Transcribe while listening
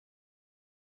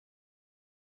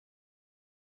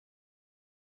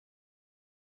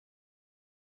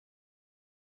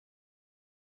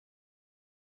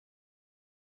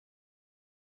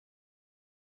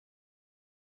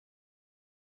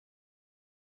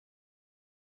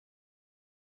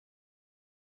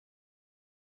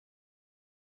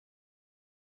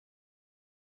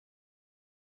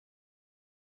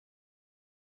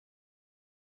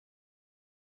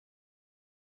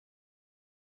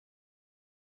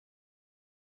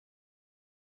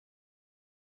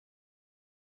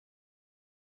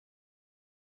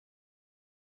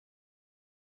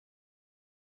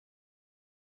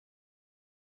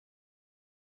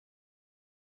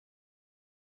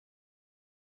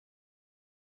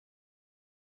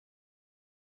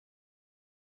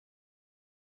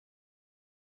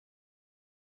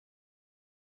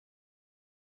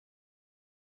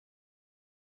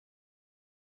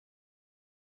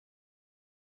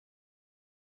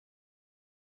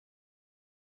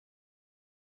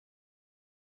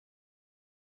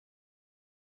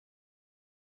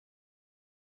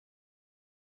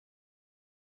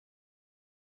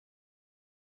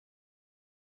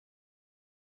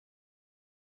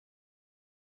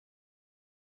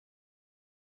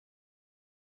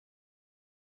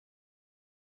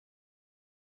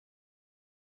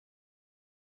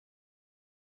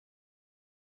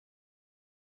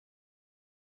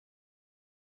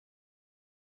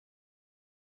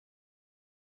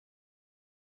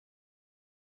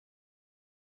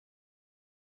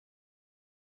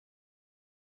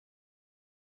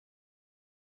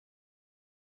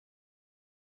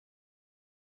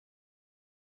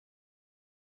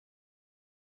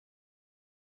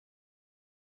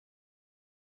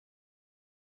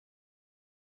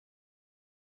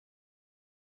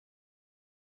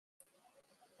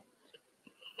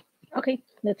Okay,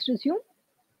 let's resume.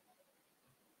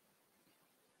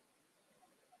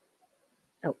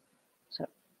 Oh, sorry.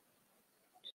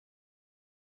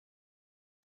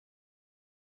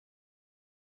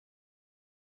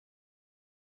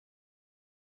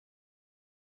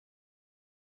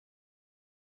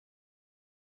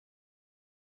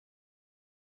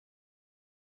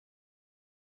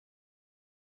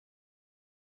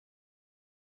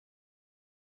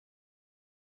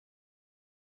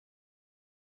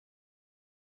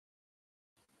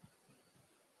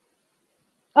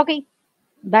 Okay,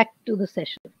 back to the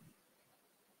session.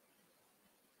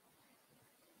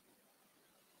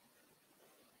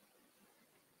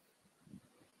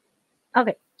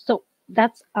 Okay, so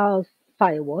that's our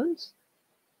firewalls.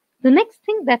 The next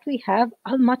thing that we have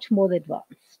are much more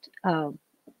advanced.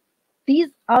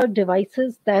 These are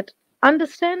devices that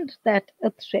understand that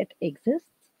a threat exists.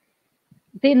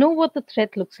 They know what the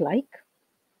threat looks like,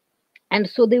 and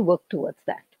so they work towards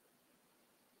that.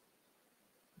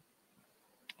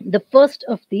 The first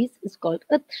of these is called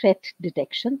a threat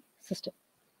detection system.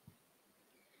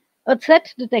 A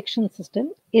threat detection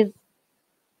system is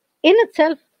in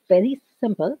itself very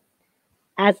simple,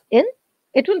 as in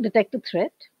it will detect a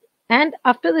threat, and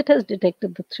after it has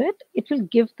detected the threat, it will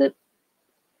give the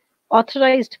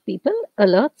authorized people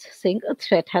alerts saying a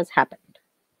threat has happened.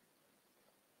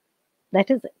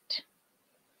 That is it.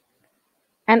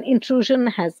 An intrusion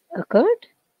has occurred.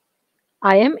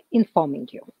 I am informing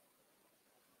you.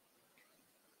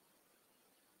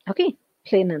 Okay,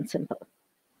 plain and simple.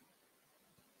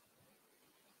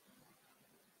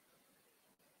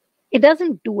 It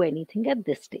doesn't do anything at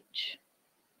this stage.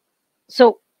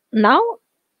 So now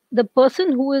the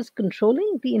person who is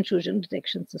controlling the intrusion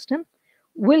detection system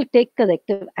will take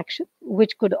corrective action,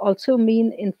 which could also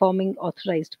mean informing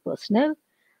authorized personnel,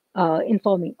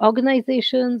 informing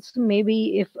organizations,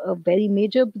 maybe if a very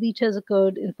major breach has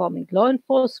occurred, informing law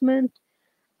enforcement,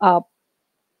 uh,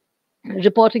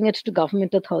 reporting it to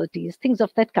government authorities, things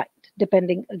of that kind,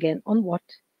 depending again on what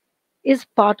is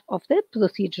part of their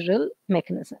procedural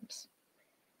mechanisms.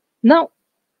 Now,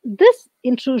 this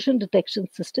intrusion detection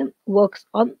system works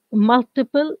on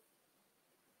multiple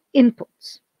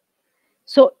inputs.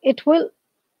 So it will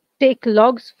take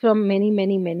logs from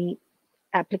many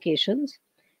applications.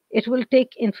 It will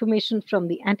take information from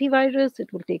the antivirus,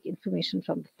 it will take information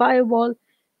from the firewall,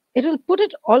 it will put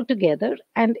it all together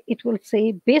and it will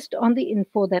say, based on the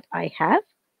info that I have,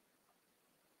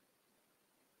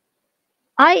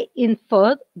 I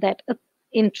infer that an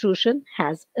intrusion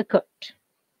has occurred.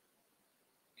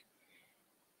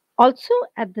 Also,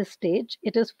 at this stage,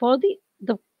 it is for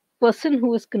the person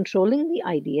who is controlling the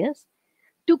IDS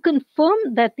to confirm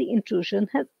that the intrusion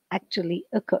has actually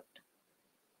occurred.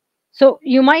 So,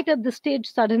 you might at this stage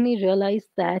suddenly realize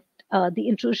that the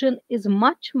intrusion is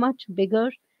much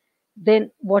bigger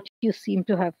than what you seem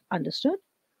to have understood,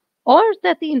 or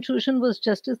that the intrusion was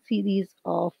just a series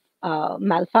of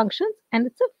malfunctions and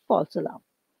it's a false alarm.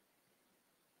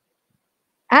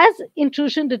 As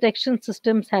intrusion detection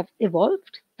systems have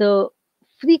evolved, the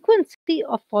frequency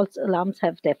of false alarms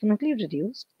have definitely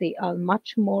reduced. They are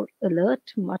much more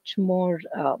alert, much more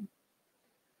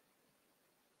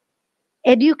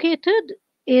educated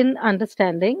in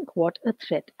understanding what a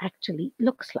threat actually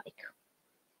looks like.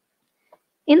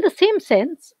 In the same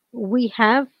sense, we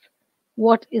have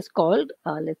what is called,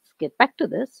 let's get back to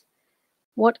this,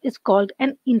 what is called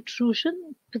an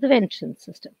intrusion prevention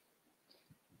system.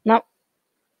 Now,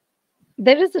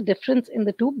 there is a difference in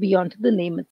the two beyond the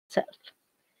name itself.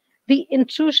 The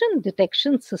intrusion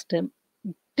detection system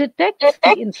detects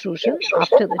the intrusion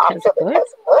after it has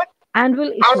occurred and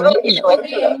will issue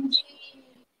an alert.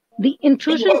 The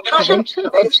intrusion prevention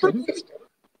system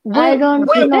I will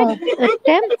don't know. detect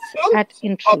attempts at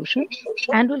intrusion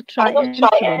and will try and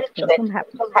prevent them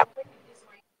from happening.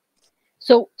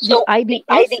 So the IDS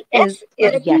is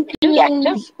I think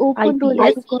reactive, is open today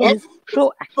IPS because is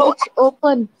proactive. it's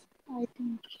open. I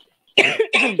think.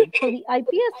 So the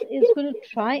IPS is going to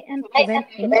try and prevent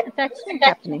any attacks from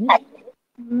happening.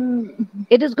 Mm.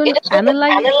 It is going to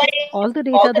analyze all the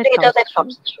data that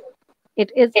comes through. It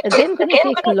is again going to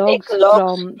take logs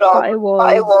from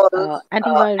firewalls,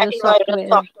 antivirus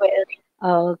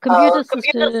software, computer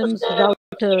systems,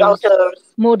 routers,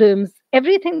 modems,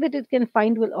 everything that it can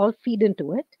find will all feed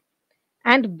into it.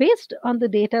 And based on the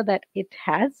data that it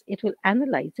has, it will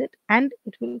analyze it and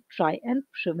it will try and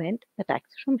prevent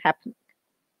attacks from happening.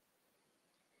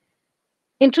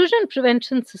 Intrusion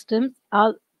prevention systems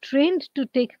are trained to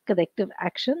take corrective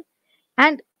action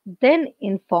and then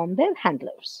inform their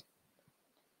handlers.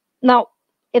 Now,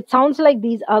 It sounds like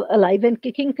these are alive and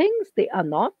kicking things. They are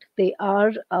not. They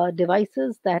are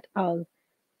devices that are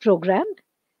programmed.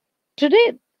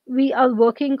 Today, we are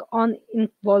working on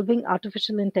involving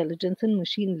artificial intelligence and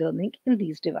machine learning in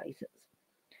these devices.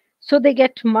 So they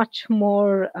get much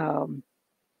more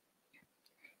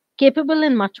capable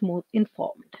and much more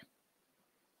informed.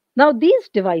 Now, these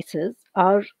devices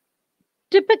are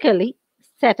typically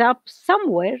set up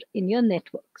somewhere in your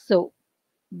network. So,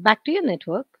 back to your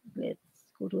network. Let's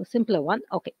go to a simpler one.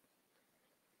 Okay,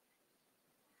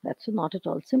 that's not at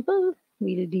all simple.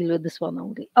 We'll deal with this one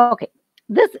only. Okay,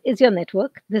 this is your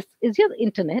network. This is your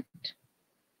internet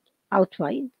out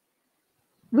wide.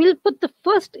 We'll put the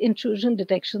first intrusion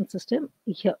detection system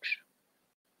here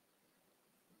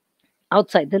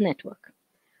outside the network.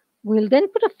 We'll then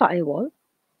put a firewall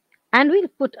and we'll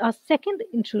put our second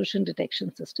intrusion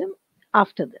detection system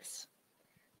after this.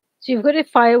 So you've got your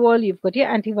firewall, you've got your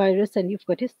antivirus, and you've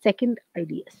got your second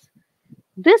IDS.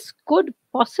 This could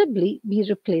possibly be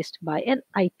replaced by an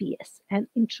IPS, an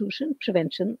intrusion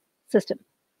prevention system.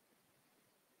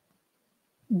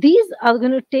 These are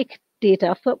going to take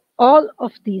data from all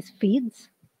of these feeds,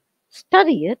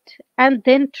 study it, and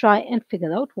then try and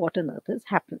figure out what on earth is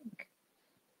happening.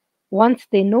 Once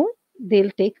they know,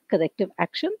 they'll take corrective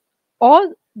action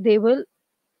or they will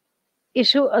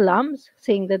issue alarms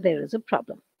saying that there is a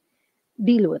problem.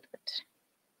 Deal with it.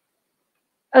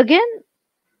 Again,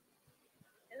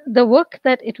 the work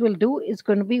that it will do is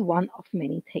going to be one of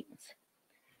many things.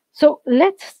 So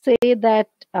let's say that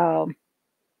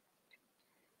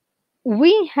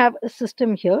we have a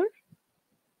system here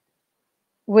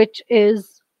which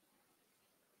is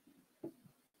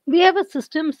we have a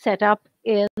system set up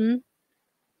in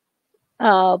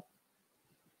uh,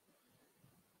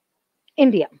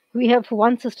 India. We have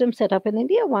one system set up in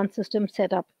India, one system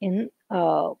set up in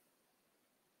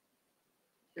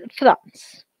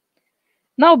France.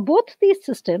 Now, both these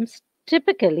systems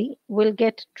typically will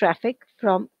get traffic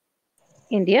from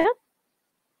India,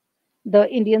 the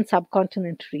Indian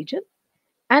subcontinent region,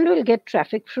 and will get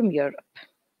traffic from Europe.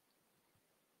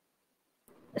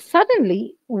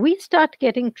 Suddenly, we start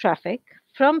getting traffic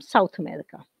from South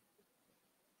America.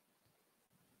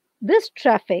 This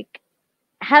traffic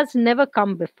has never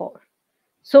come before.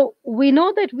 So we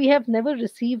know that we have never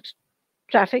received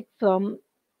traffic from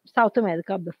South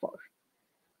America before.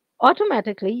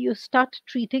 Automatically, you start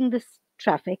treating this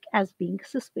traffic as being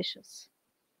suspicious.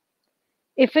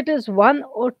 If it is one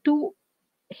or two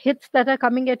hits that are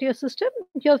coming at your system,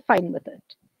 you're fine with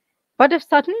it. But if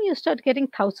suddenly you start getting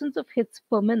thousands of hits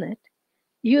per minute,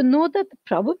 you know that the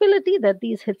probability that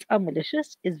these hits are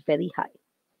malicious is very high.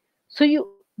 So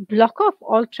you block off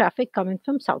all traffic coming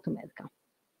from South America.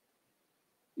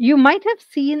 You might have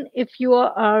seen if you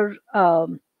are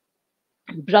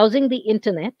browsing the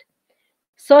internet,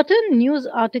 certain news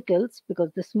articles,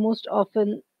 because this most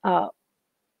often,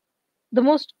 the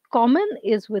most common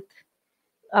is with,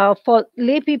 for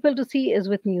lay people to see is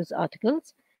with news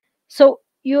articles. So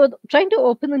you're trying to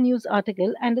open a news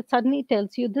article and it suddenly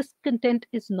tells you this content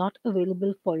is not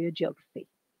available for your geography,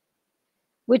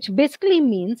 which basically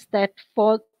means that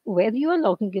for where you are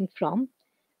logging in from,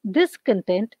 this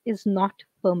content is not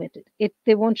permitted.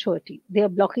 They won't show it to you. They are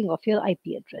blocking off your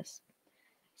IP address.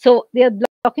 So they are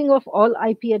blocking off all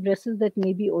IP addresses that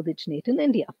maybe originate in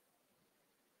India.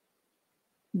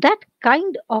 That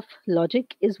kind of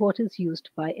logic is what is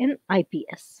used by an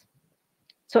IPS.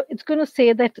 So it's going to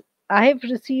say that I have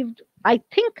received, I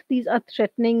think these are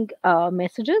threatening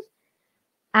messages.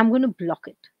 I'm going to block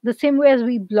it. The same way as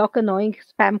we block annoying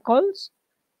spam calls,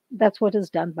 that's what is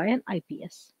done by an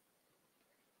IPS.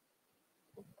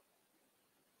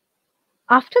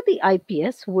 After the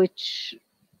IPS, which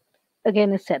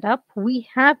again is set up, we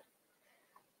have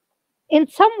in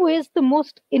some ways the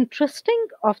most interesting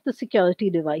of the security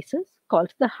devices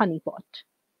called the honeypot.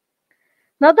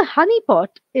 Now, the honeypot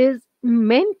is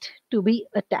meant to be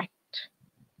attacked.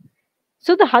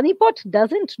 So, the honeypot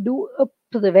doesn't do a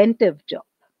preventive job.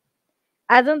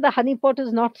 As in, the honeypot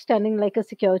is not standing like a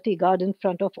security guard in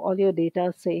front of all your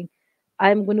data saying,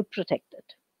 I'm going to protect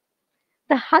it.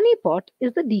 The honeypot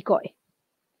is the decoy.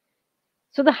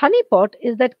 So, the honeypot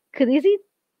is that crazy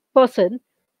person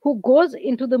who goes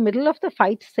into the middle of the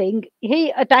fight saying,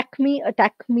 hey, attack me,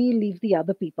 leave the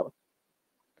other people.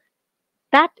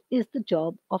 That is the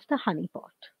job of the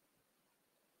honeypot.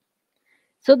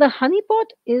 So the honeypot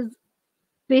is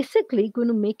basically going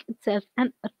to make itself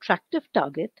an attractive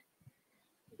target,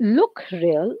 look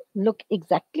real, look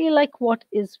exactly like what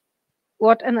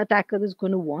an attacker is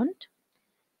going to want,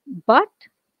 but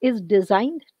is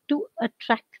designed to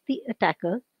attract the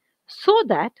attacker so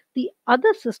that the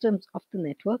other systems of the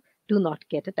network do not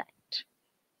get attacked.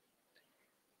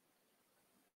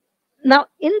 Now,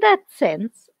 in that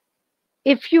sense,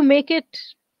 if you make it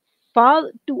far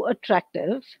too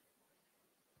attractive,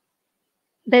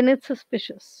 then it's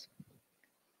suspicious.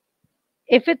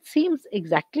 If it seems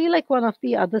exactly like one of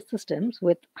the other systems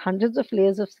with hundreds of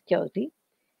layers of security,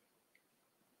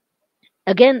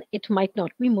 again, it might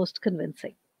not be most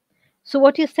convincing. So,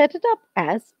 what you set it up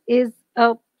as is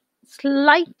a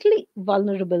slightly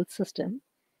vulnerable system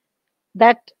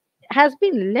that has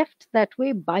been left that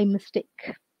way by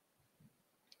mistake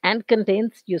and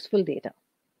contains useful data.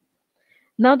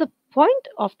 Now, the point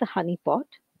of the honeypot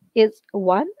is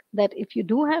one that if you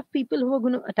do have people who are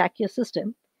going to attack your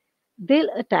system, they'll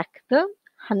attack the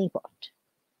honeypot.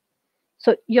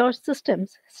 So your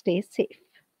systems stay safe.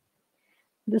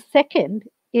 The second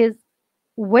is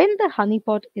when the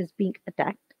honeypot is being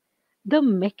attacked, the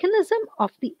mechanism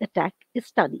of the attack is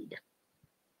studied.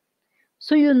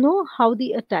 So you know how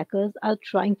the attackers are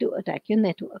trying to attack your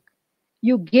network.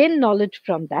 You gain knowledge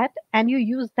from that and you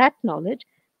use that knowledge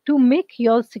to make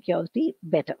your security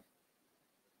better.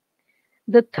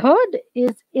 The third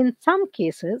is in some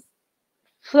cases,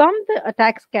 from the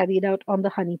attacks carried out on the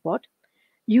honeypot,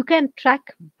 you can track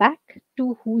back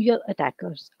to who your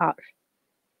attackers are.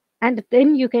 And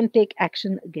then you can take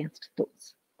action against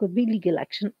those. Could be legal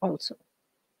action also.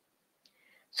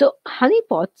 So,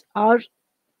 honeypots are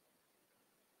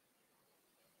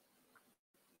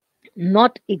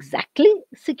not exactly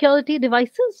security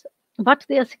devices, but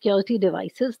they are security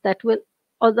devices that will,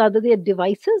 or rather, they are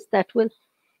devices that will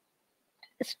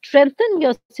strengthen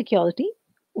your security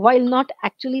while not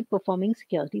actually performing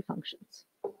security functions.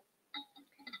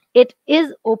 It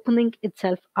is opening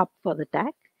itself up for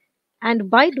attack, and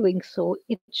by doing so,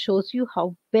 it shows you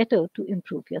how better to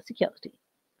improve your security.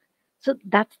 So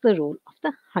that's the role of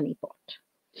the honeypot.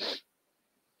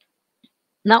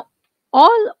 Now,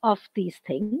 all of these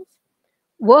things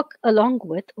work along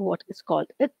with what is called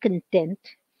a content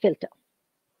filter.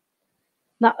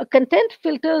 Now, a content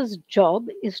filter's job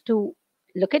is to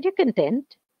look at your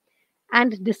content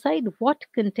and decide what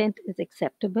content is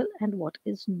acceptable and what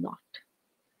is not.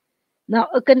 Now,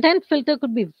 a content filter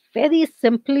could be very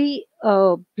simply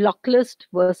a block list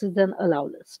versus an allow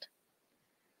list,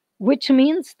 which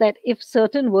means that if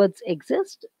certain words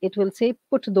exist, it will say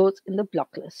put those in the block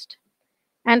list,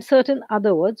 and certain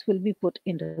other words will be put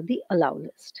into the allow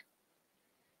list.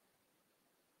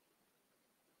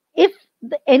 If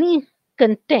any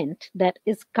content that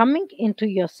is coming into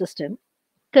your system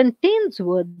contains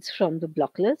words from the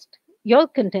block list, your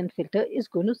content filter is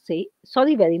going to say,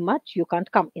 sorry very much, you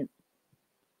can't come in.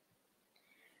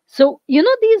 So, you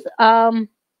know,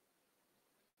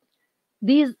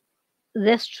 these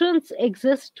restaurants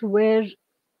exist where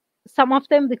some of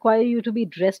them require you to be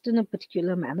dressed in a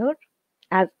particular manner,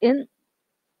 as in,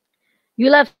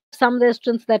 you'll have some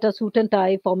restaurants that are suit and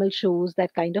tie, formal shoes,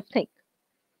 that kind of thing.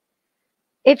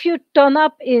 If you turn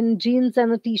up in jeans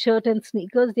and a t-shirt and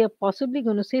sneakers, they're possibly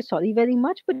going to say sorry very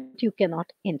much, but you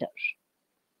cannot enter.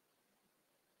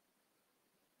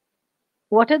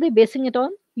 What are they basing it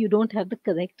on? You don't have the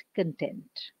correct content.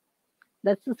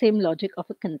 That's the same logic of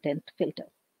a content filter.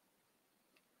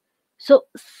 So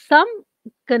some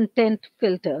content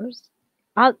filters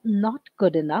are not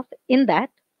good enough in that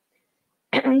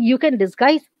you can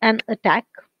disguise an attack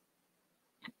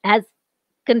as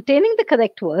containing the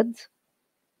correct words,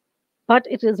 but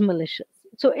it is malicious.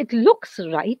 So it looks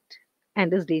right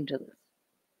and is dangerous.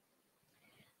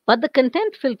 But the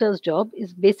content filter's job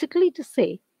is basically to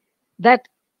say that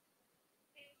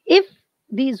if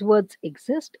these words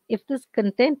exist, if this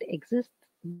content exists,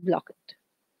 block it.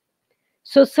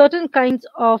 So certain kinds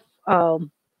of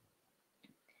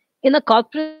in a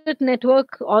corporate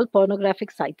network, all pornographic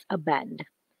sites are banned.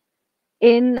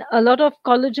 In a lot of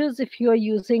colleges, if you are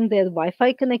using their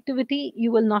Wi-Fi connectivity,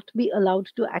 you will not be allowed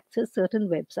to access certain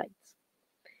websites.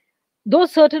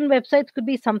 Those certain websites could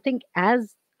be something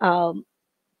as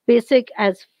basic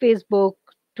as Facebook,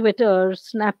 Twitter,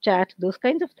 Snapchat, those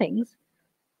kinds of things,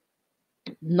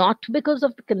 not because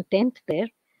of the content there,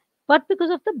 but because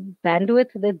of the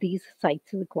bandwidth that these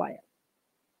sites require.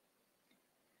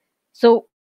 So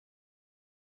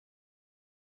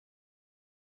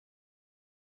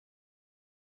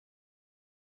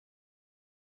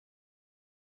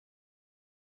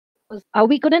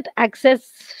we couldn't access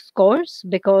scores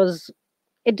because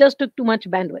it just took too much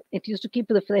bandwidth. It used to keep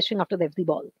refreshing after every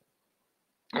ball.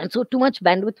 And so too much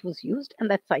bandwidth was used and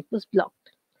that site was blocked.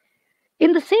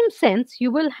 In the same sense,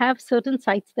 you will have certain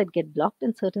sites that get blocked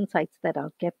and certain sites that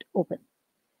are kept open.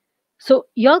 So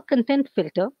your content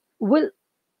filter will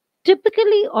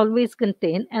typically always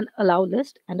contain an allow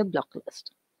list and a block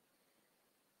list.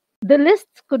 The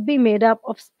lists could be made up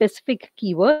of specific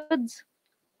keywords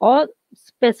or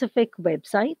specific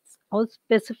websites or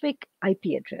specific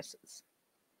IP addresses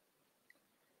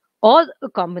or a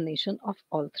combination of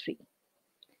all three.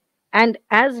 And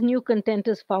as new content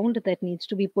is found that needs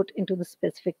to be put into the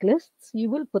specific lists, you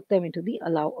will put them into the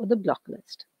allow or the block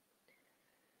list.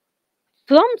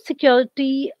 From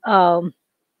security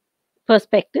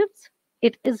perspectives,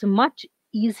 it is much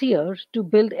easier to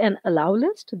build an allow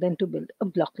list than to build a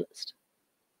block list.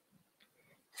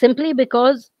 Simply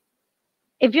because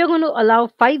if you're going to allow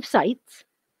 5 sites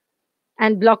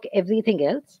and block everything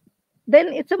else, then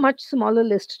it's a much smaller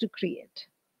list to create.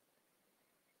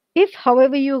 If,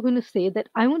 however, you're going to say that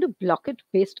I want to block it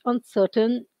based on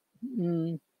certain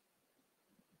mm,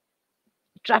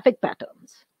 traffic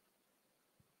patterns,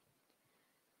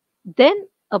 then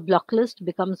a block list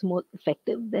becomes more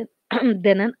effective than,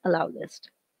 than an allow list.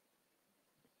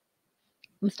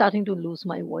 I'm starting to lose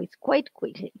my voice quite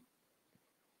quickly.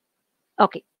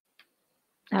 Okay.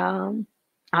 Um,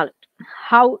 all right.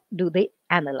 How do they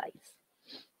analyze?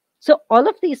 So, all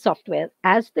of these software,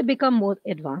 as they become more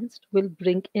advanced, will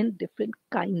bring in different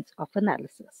kinds of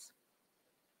analysis.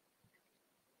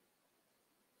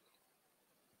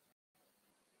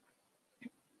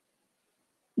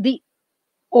 The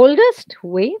oldest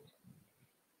way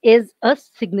is a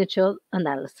signature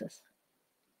analysis,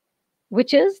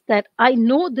 which is that I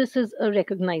know this is a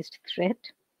recognized threat.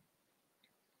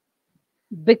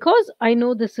 Because I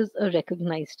know this is a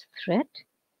recognized threat,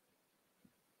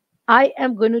 I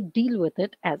am going to deal with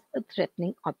it as a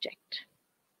threatening object.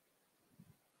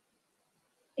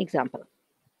 Example.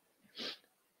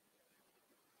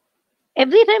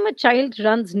 Every time a child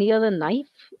runs near a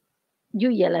knife, you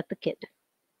yell at the kid.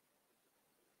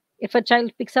 If a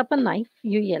child picks up a knife,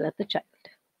 you yell at the child.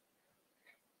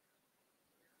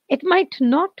 It might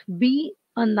not be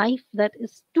a knife that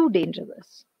is too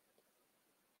dangerous,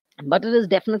 but it is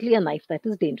definitely a knife that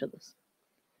is dangerous.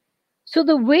 So,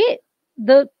 the way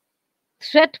the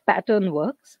threat pattern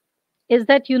works is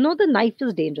that you know the knife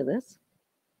is dangerous,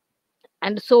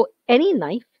 and so any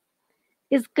knife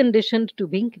is conditioned to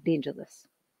being dangerous.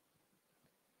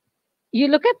 You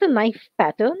look at the knife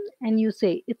pattern and you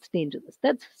say it's dangerous.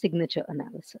 That's signature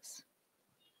analysis.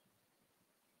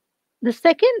 The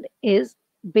second is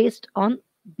based on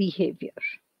behavior.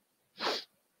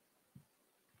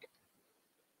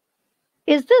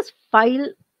 Is this file,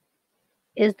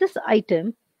 is this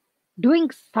item doing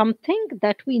something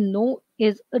that we know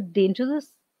is a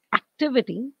dangerous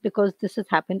activity because this has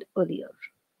happened earlier?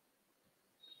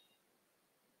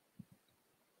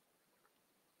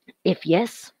 If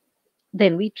yes,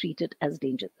 then we treat it as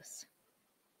dangerous.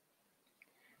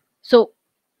 So,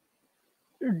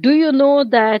 do you know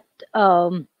that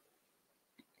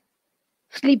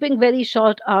sleeping very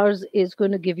short hours is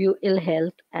going to give you ill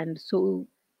health, and so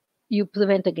you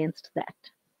prevent against that?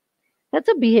 That's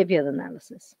a behavior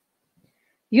analysis.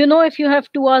 You know, if you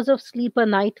have 2 hours of sleep a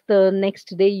night, the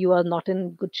next day you are not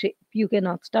in good shape. You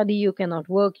cannot study, you cannot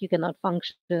work, you cannot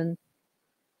function.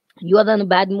 You are in a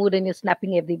bad mood and you're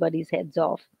snapping everybody's heads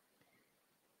off.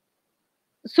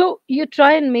 So you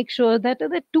try and make sure that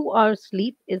the 2 hours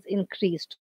sleep is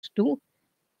increased to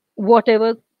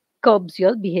whatever curbs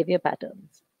your behavior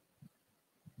patterns.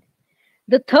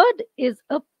 The third is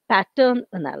a pattern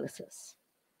analysis,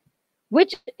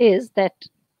 which is that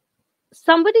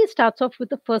somebody starts off with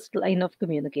the first line of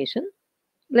communication.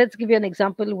 Let's give you an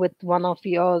example with one of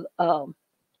your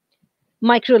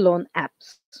microloan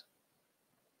apps.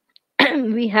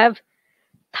 We have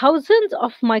thousands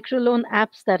of microloan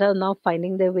apps that are now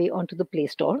finding their way onto the Play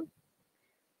Store.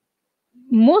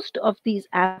 Most of these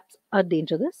apps are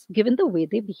dangerous given the way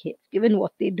they behave, given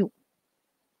what they do.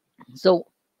 So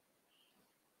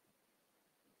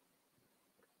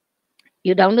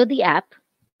you download the app,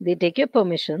 they take your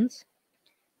permissions,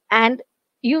 and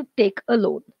you take a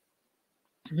loan.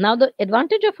 Now, the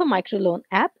advantage of a microloan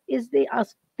app is they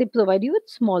provide you with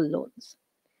small loans,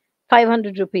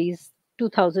 500 rupees,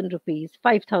 2000 rupees,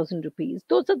 5000 rupees.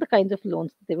 Those are the kinds of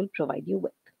loans that they will provide you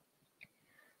with.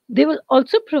 They will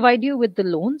also provide you with the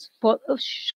loans for a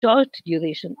short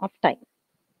duration of time,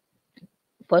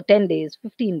 for 10 days,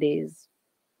 15 days,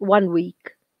 1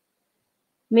 week,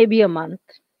 maybe a month.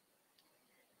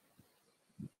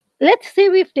 Let's say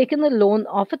we've taken a loan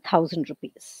of 1000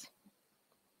 rupees.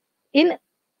 In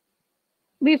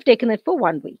We've taken it for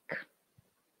 1 week.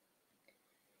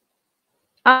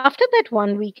 After that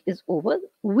 1 week is over,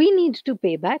 we need to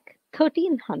pay back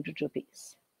 1300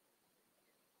 rupees.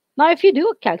 Now, if you do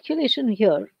a calculation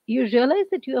here, you realize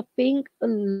that you are paying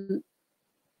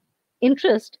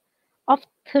interest of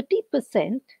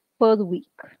 30% per week.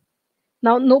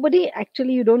 Now, nobody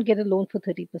actually, you don't get a loan for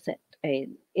 30%.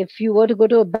 If you were to go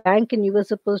to a bank and you were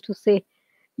supposed to say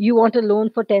you want a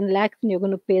loan for 10 lakhs and you're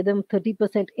going to pay them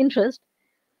 30% interest,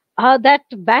 that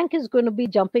bank is going to be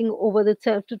jumping over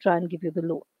itself to try and give you the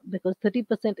loan because 30%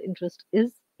 interest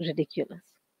is ridiculous.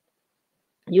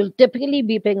 You'll typically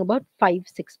be paying about 5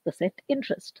 6%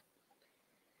 interest.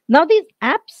 Now, these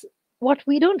apps, what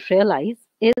we don't realize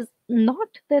is not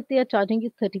that they are charging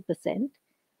you 30%,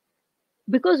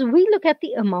 because we look at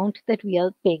the amount that we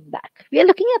are paying back. We are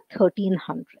looking at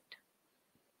 1300.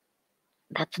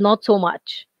 That's not so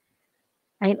much.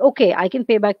 And okay, I can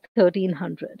pay back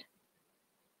 1300.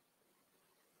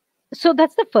 So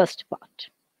that's the first part.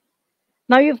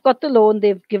 Now you've got the loan,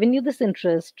 they've given you this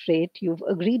interest rate, you've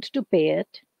agreed to pay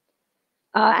it.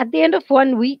 At the end of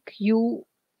 1 week, you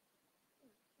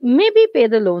maybe pay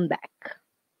the loan back.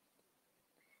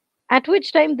 At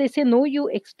which time they say, no, you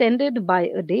extended by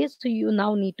a day, so you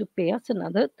now need to pay us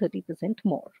another 30%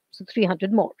 more. So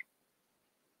 300 more.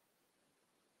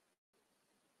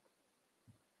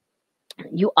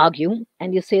 You argue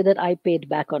and you say that I paid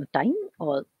back on time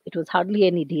or it was hardly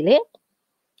any delay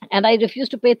and I refuse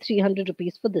to pay 300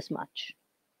 rupees for this much.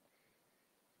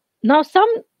 Now, some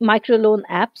microloan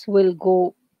apps will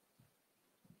go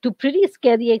to pretty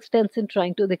scary extents in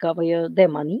trying to recover their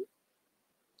money,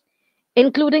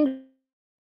 including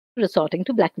resorting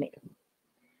to blackmail.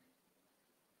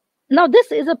 Now,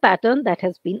 this is a pattern that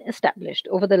has been established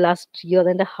over the last year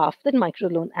and a half that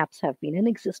microloan apps have been in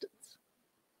existence.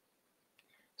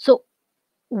 So,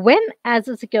 when, as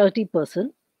a security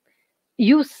person,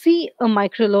 you see a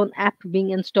microloan app being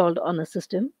installed on a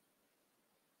system,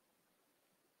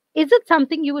 is it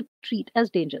something you would treat as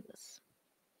dangerous?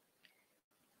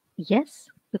 Yes,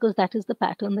 because that is the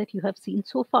pattern that you have seen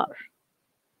so far.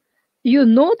 You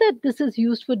know that this is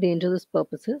used for dangerous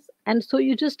purposes, and so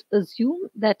you just assume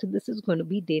that this is going to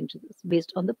be dangerous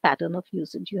based on the pattern of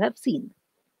usage you have seen.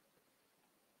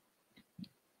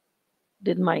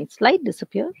 Did my slide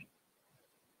disappear?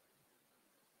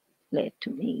 Let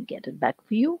me get it back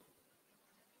for you.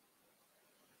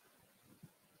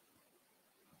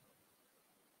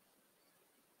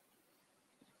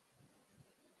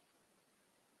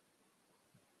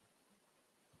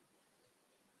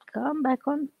 Come back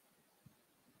on.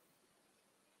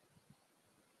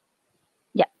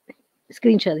 Yeah,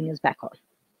 screen sharing is back on.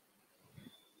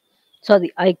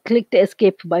 Sorry, I clicked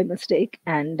escape by mistake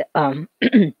and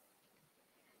so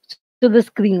the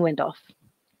screen went off.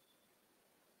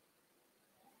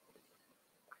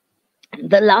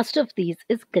 The last of these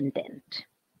is content.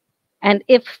 And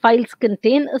if files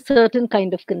contain a certain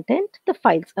kind of content, the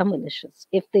files are malicious.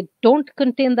 If they don't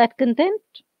contain that content,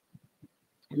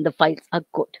 the files are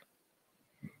good.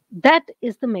 That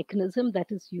is the mechanism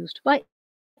that is used by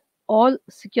all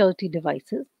security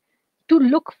devices to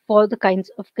look for the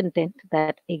kinds of content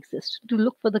that exist, to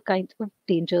look for the kinds of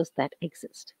dangers that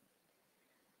exist.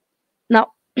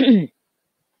 Now,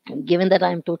 given that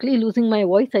I'm totally losing my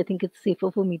voice, I think it's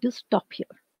safer for me to stop here.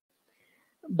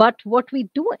 But what we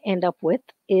do end up with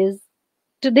is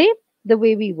today, the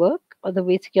way we work or the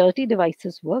way security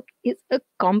devices work is a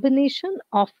combination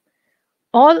of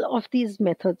all of these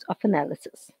methods of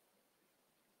analysis.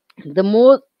 The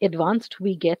more advanced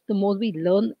we get, the more we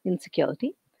learn in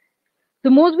security, the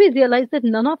more we realize that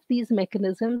none of these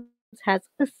mechanisms has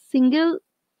a single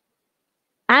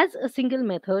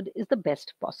method is the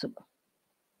best possible.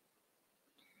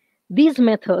 These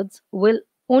methods will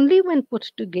only when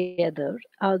put together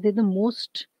are they the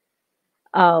most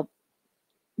uh,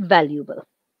 valuable.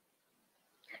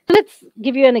 So let's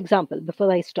give you an example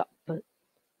before I stop.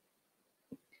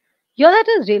 You're at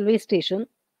a railway station.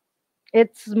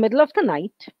 It's middle of the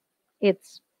night.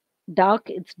 It's dark.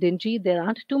 It's dingy. There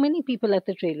aren't too many people at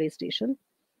the railway station.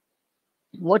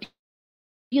 What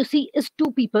you see is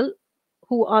two people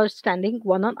who are standing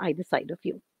one on either side of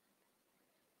you.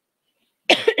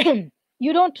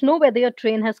 You don't know whether your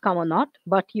train has come or not,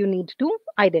 but you need to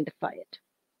identify it.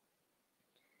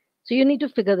 So you need to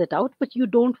figure that out, but you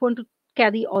don't want to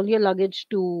carry all your luggage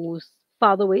to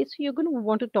far away. So you're going to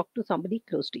want to talk to somebody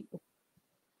close to you.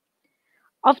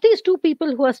 Of these two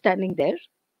people who are standing there,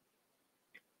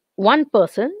 one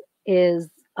person is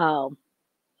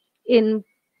in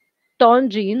torn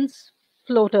jeans,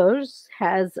 floaters,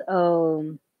 has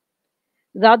a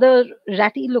rather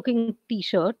ratty looking t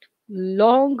shirt,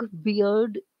 long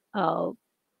beard, uh,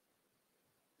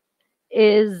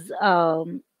 is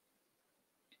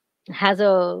has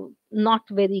a not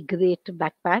very great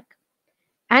backpack,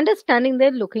 and is standing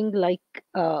there looking like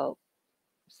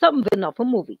some villain of a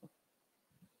movie.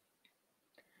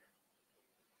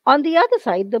 On the other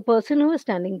side, the person who is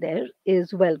standing there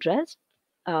is well dressed,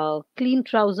 clean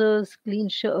trousers, clean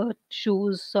shirt,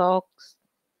 shoes, socks,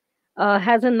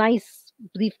 has a nice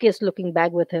briefcase looking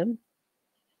bag with him.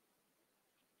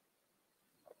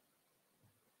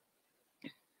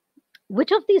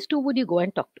 Which of these two would you go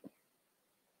and talk to?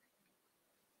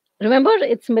 Remember,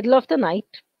 it's middle of the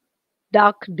night,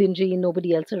 dark, dingy,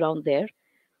 nobody else around there.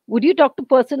 Would you talk to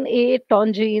person A,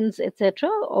 torn jeans, etc.,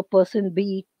 or person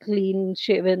B, clean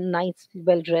shaven, nice,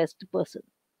 well dressed person?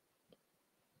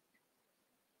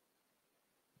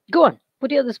 Go on,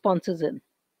 put your responses in.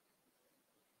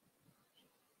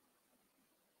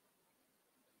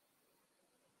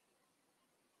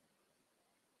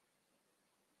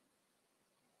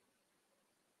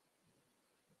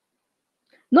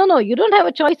 No, no, you don't have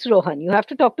a choice, Rohan. You have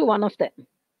to talk to one of them.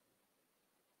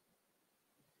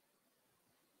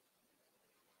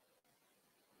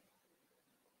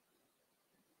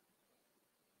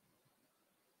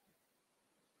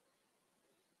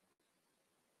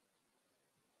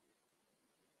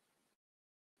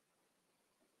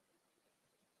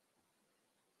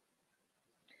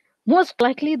 Most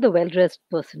likely the well dressed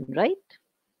person, right?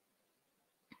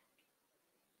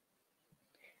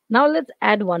 Now let's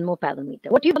add one more parameter.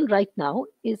 What you've done right now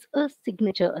is a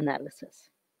signature analysis.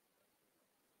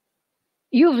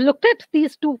 You've looked at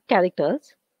these two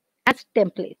characters as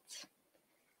templates,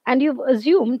 and you've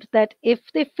assumed that if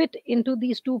they fit into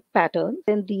these two patterns,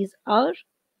 then these are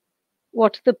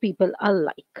what the people are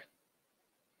like.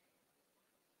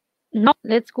 Now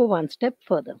let's go one step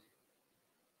further.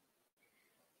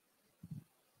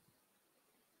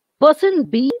 Person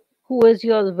B, who is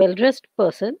your well dressed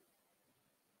person,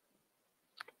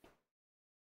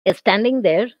 is standing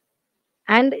there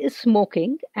and is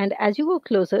smoking. And as you go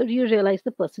closer, you realize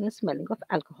the person is smelling of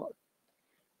alcohol.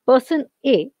 Person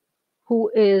A,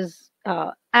 who is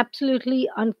absolutely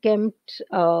unkempt,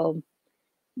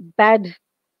 bad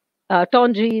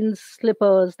torn jeans,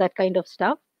 slippers, that kind of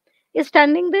stuff, is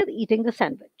standing there eating a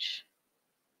sandwich.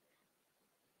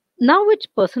 Now, which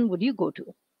person would you go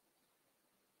to?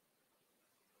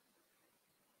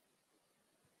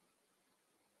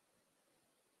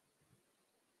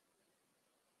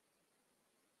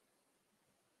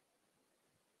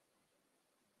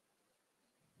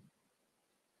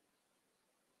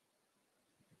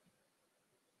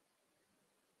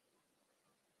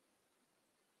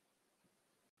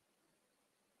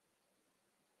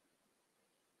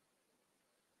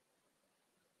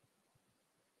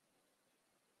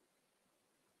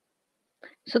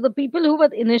 So, the people who were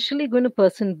initially going to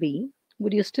person B,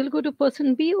 would you still go to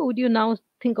person B, or would you now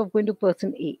think of going to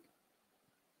person A?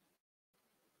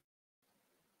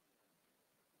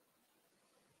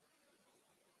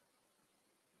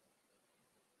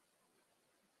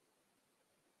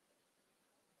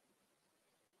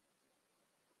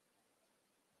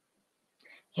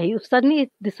 Yeah, you've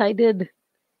suddenly decided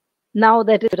now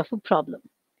that it's a bit of a problem.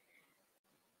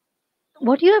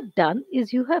 What you have done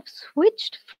is you have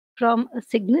switched from a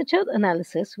signature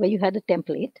analysis where you had a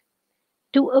template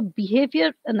to a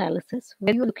behavior analysis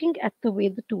where you're looking at the way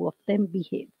the two of them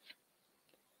behave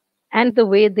and the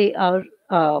way they are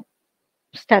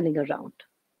standing around.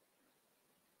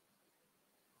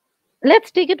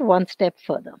 Let's take it one step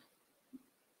further.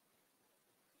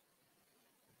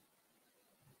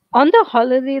 On the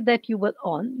holiday that you were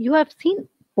on, you have seen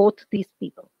both these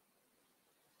people.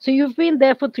 So you've been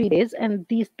there for 3 days, and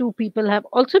these two people have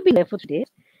also been there for 3 days.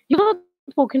 You've not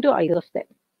spoken to either of them.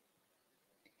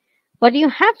 But you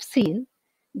have seen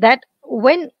that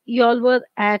when y'all were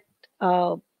at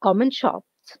common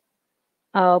shops,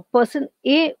 person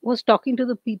A was talking to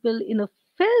the people in a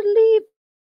fairly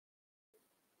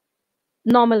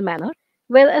normal manner,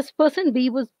 whereas person B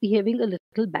was behaving a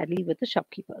little badly with the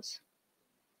shopkeepers.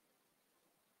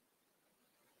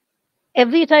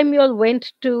 Every time you all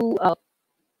went to,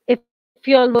 if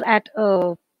you all were at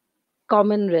a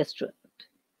common restaurant,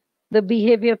 the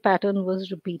behavior pattern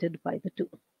was repeated by the two.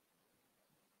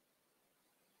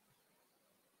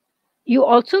 You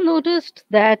also noticed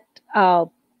that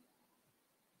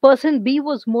person B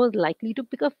was more likely to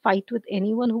pick a fight with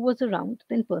anyone who was around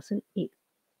than person A.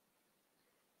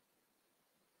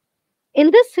 In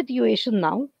this situation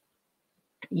now,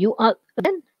 you are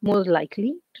again more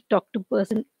likely to talk to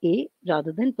person A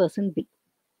rather than person B.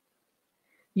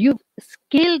 You've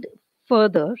scaled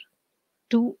further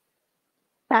to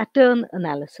pattern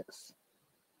analysis.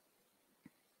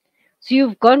 So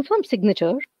you've gone from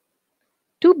signature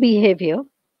to behavior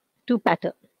to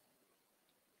pattern.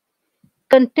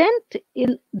 Content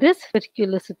in this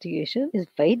particular situation is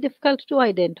very difficult to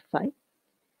identify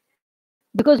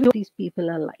because we know what these people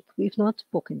are like. We've not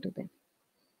spoken to them.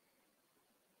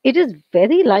 But you have seen that when y'all were at a common restaurant, the behavior pattern was repeated by the two. You also noticed that when y'all were at common shops, person A was talking to the people in a fairly it is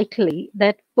very likely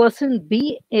that person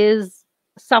B is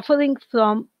suffering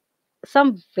from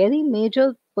some very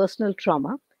major personal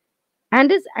trauma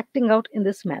and is acting out in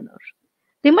this manner.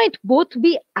 They might both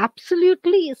be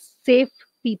absolutely safe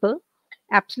people,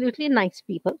 absolutely nice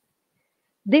people.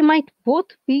 They might both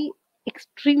be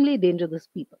extremely dangerous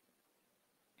people.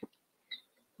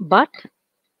 But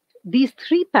these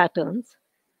three patterns,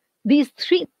 these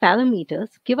three parameters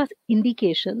give us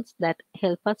indications that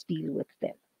help us deal with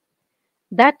them.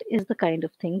 That is the kind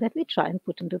of thing that we try and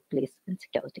put into place in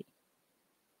security.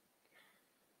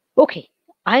 Okay,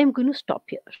 I am going to stop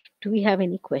here. Do we have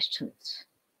any questions?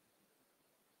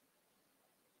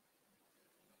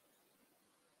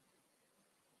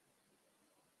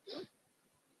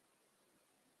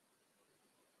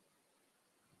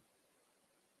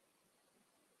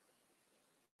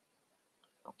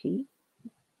 Okay,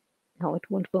 now it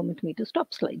won't permit me to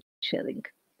stop slide sharing.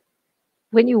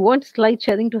 When you want slide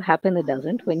sharing to happen, it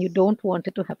doesn't. When you don't want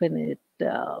it to happen, it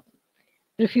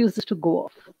refuses to go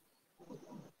off.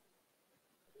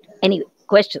 Anyway,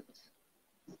 questions.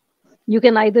 You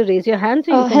can either raise your hands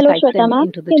or you can Hello, type Shweta them ma'am.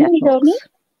 into the Can chat you hear me? box.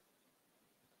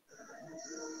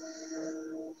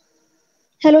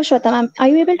 Hello, Shweta ma'am. Are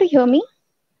you able to hear me?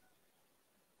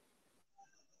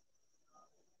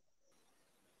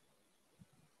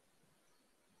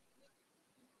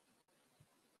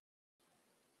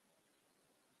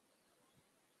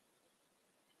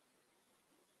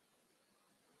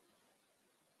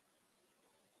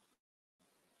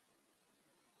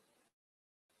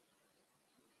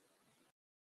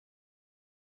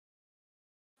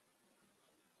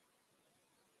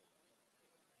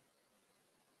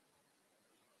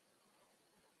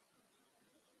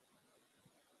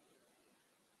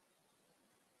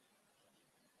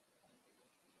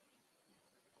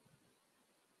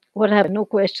 What happened? No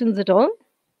questions at all?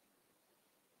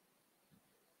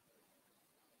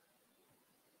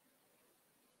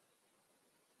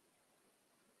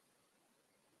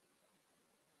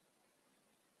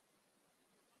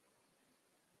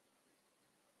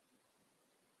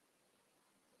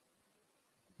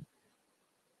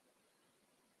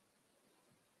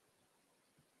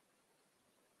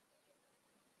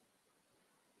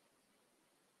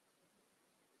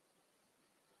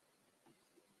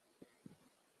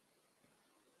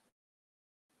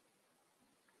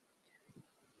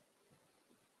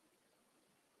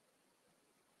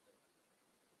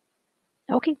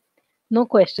 Okay, no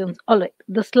questions. All right,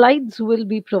 the slides will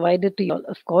be provided to you all,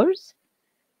 of course.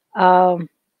 Um,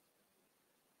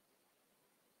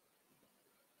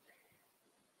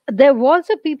 there was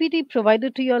a PPT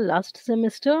provided to you all last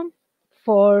semester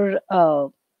for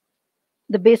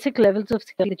the basic levels of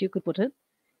security that you could put in.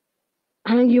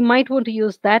 You might want to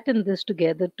use that and this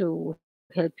together to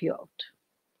help you out.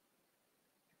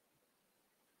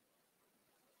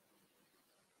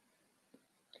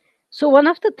 So, one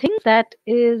of the things that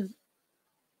is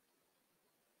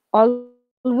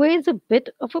always a bit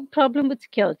of a problem with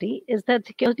security is that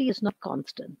security is not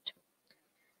constant.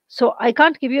 So, I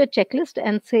can't give you a checklist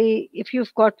and say if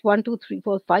you've got 1, 2, 3,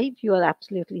 4, 5, you are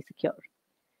absolutely secure.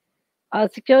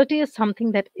 Security is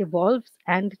something that evolves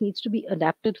and needs to be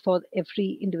adapted for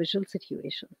every individual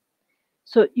situation.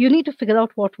 So, you need to figure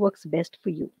out what works best for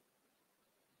you.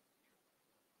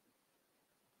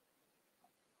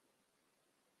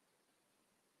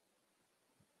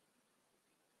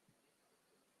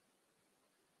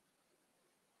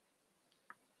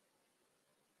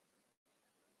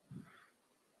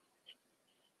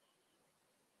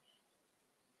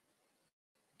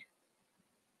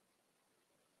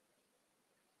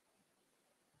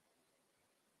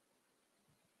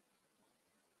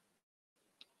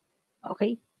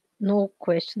 Okay, no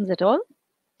questions at all.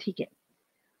 ठीक है.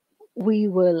 We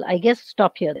will, I guess,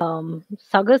 stop here.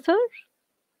 Sagar sir,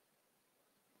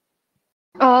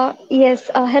 Yes.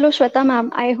 Hello, Shweta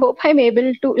ma'am. I hope I'm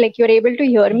able to, like, you're able to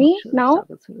hear I'm not me sure if now.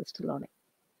 Sagar sir is still on it.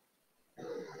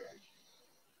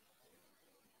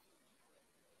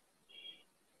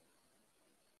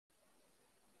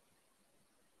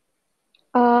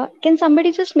 Can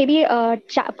somebody just maybe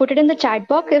put it in the chat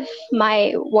box if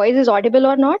my voice is audible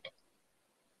or not?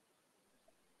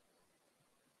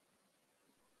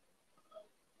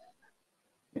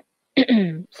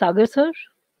 Sagar sir,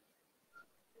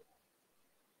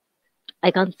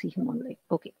 I can't see him online.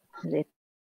 Okay, let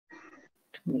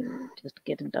me just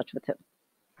get in touch with him.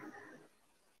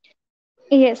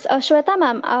 Yes. Shweta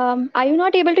ma'am, are you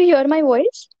not able to hear my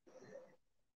voice?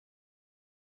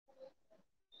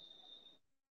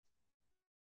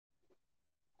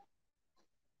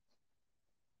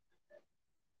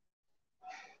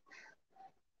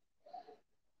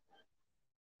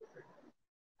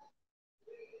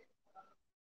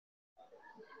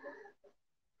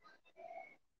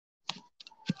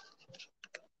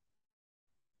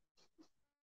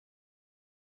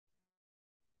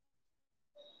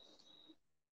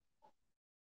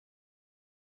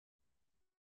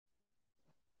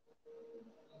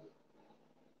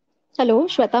 Hello,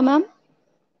 Shweta ma'am.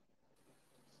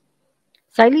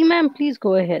 Siley ma'am, please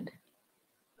go ahead.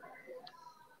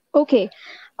 Okay.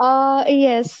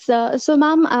 Yes. So,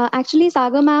 ma'am, actually,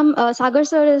 Sagar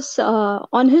sir is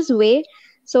on his way.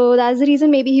 So that's the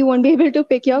reason maybe he won't be able to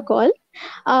pick your call.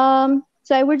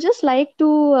 So I would just like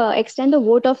to extend a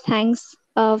vote of thanks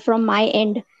from my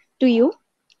end to you.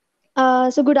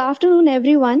 So good afternoon,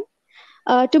 everyone.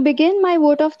 To begin my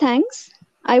vote of thanks,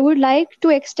 I would like to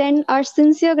extend our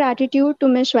sincere gratitude to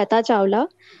Ms. Shweta Chawla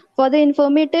for the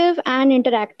informative and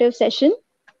interactive session.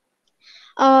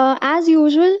 As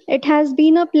usual, it has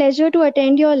been a pleasure to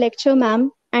attend your lecture,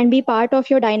 ma'am, and be part of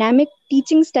your dynamic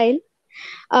teaching style.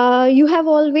 You have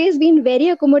always been very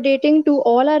accommodating to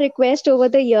all our requests over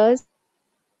the years,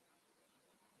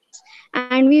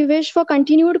 and we wish for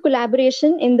continued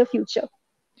collaboration in the future.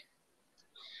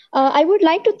 I would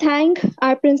like to thank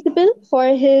our principal for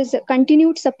his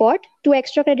continued support to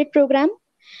extra credit program,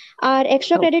 our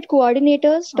extra credit Oh,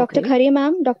 coordinators, Dr. Khare okay.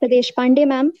 ma'am, Dr. Deshpande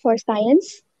ma'am for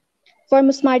science, for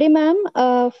Musmade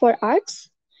ma'am for arts.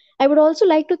 I would also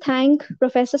like to thank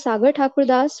Professor Sagar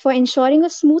Thakurdas for ensuring a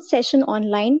smooth session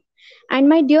online, and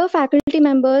my dear faculty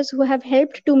members who have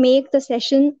helped to make the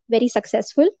session very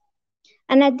successful.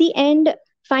 And at the end,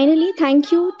 finally,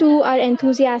 thank you to our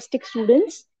enthusiastic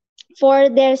students for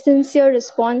their sincere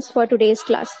response for today's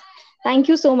class. Thank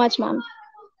you so much, ma'am.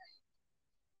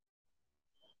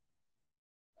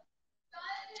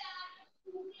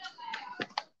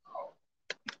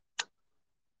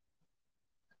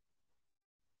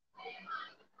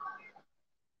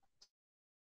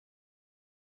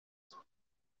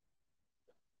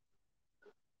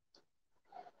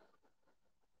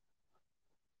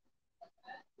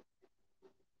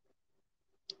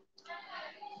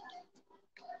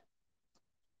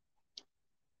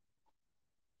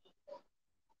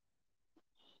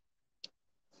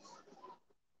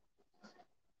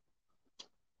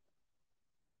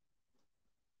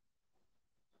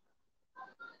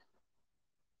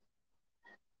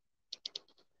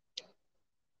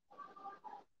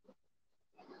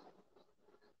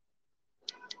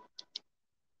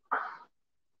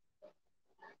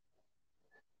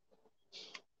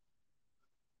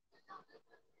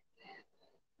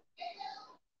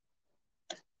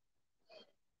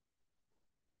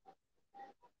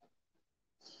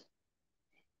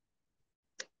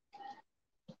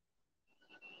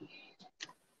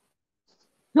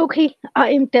 Okay, I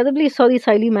am terribly sorry,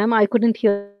 Siley ma'am. I couldn't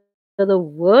hear the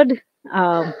word,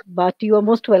 but you are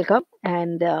most welcome.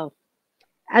 And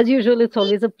as usual, it's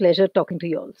always a pleasure talking to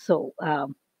you all. So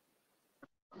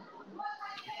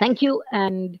thank you,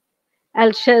 and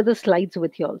I'll share the slides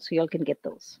with you all so you all can get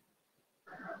those.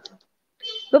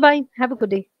 Bye bye. Have a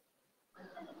good day.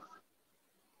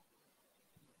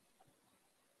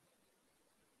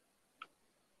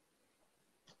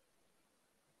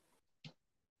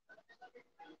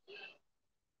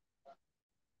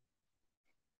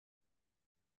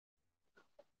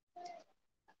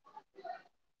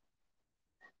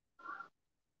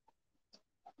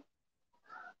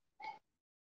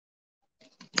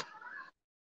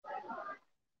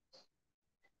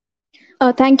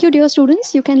 Thank you, dear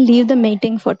students. You can leave the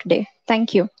meeting for today.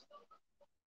 Thank you.